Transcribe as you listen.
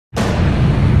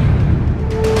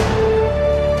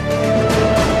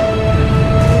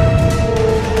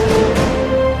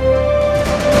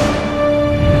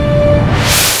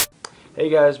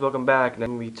guys, welcome back. And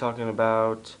I'm going to be talking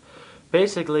about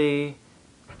basically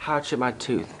how I chipped my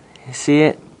tooth. You see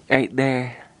it? Right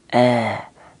there. Anyway,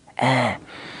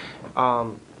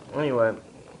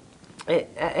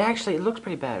 it looks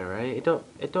pretty bad, right? It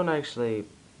don't actually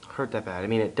hurt that bad. I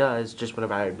mean, it does just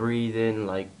whenever I breathe in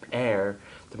like air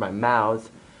through my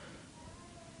mouth,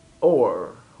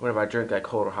 or whenever I drink like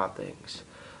cold or hot things.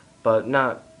 But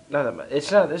not that bad. It's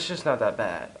just not that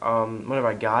bad. Whenever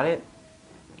I got it,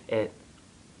 it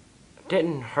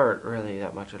didn't hurt really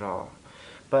that much at all.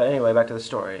 But anyway, back to the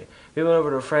story. We went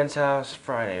over to a friend's house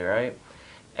Friday, right?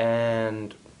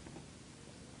 And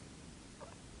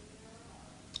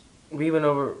we went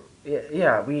over,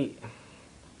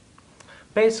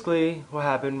 basically what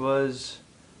happened was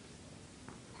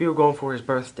we were going for his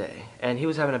birthday, and he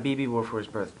was having a BB war for his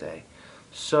birthday.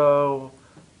 So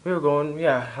we were going,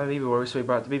 have a BB war, so we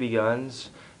brought the BB guns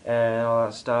and all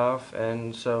that stuff.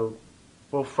 And so,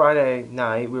 well, Friday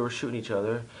night we were shooting each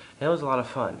other, and it was a lot of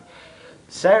fun.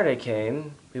 Saturday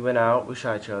came, we went out, we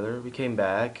shot each other, we came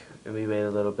back, and we waited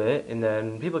a little bit, and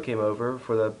then people came over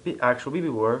for the actual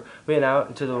BB war. We went out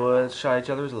into the woods, shot each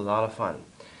other. It was a lot of fun.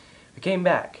 We came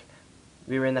back,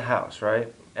 we were in the house,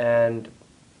 right? And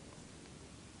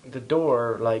the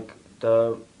door, like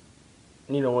one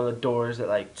of the doors that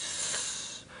like,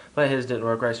 but his didn't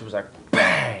work right, so it was like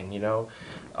bang,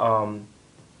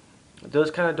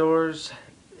 those kind of doors,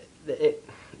 it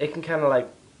can kind of like,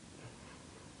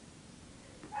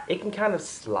 it can kind of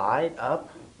slide up,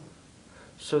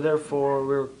 so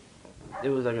therefore it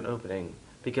was like an opening,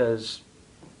 because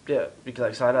we could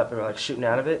like slide up and we're like shooting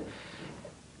out of it.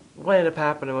 What ended up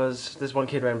happening was this one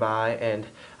kid ran by, and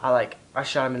I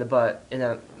shot him in the butt, and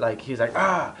then like he's like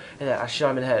ah, and then I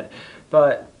shot him in the head.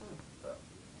 But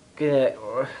it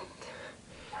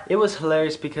was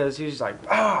hilarious because he was just like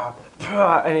ah,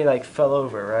 and he like fell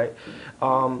over, right?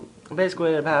 Basically what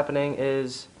ended up happening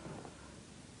is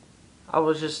that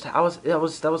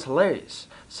was hilarious.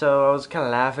 So I was kind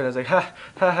of laughing. I was like ha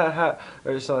ha ha ha,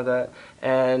 or something like that.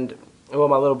 And well,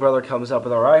 my little brother comes up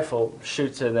with a rifle,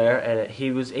 shoots in there, and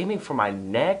he was aiming for my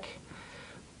neck,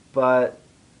 but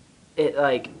it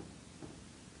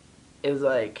was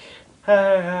like ha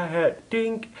ha ha ha,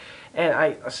 dink,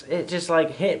 and it just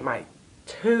like hit my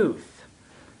tooth,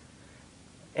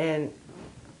 and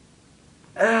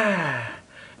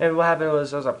and what happened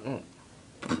was I was like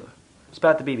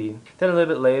spat the BB. Then a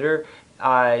little bit later,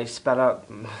 I spat out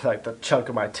like the chunk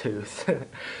of my tooth.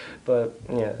 But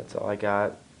yeah, that's all I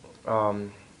got.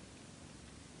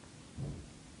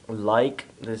 Like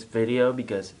this video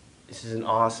because this is an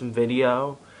awesome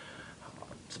video.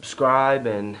 Subscribe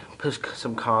and put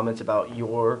some comments about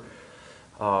your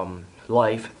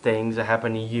life things that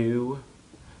happen to you.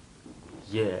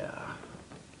 Yeah,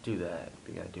 do that.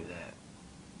 You gotta do that.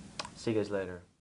 See you guys later.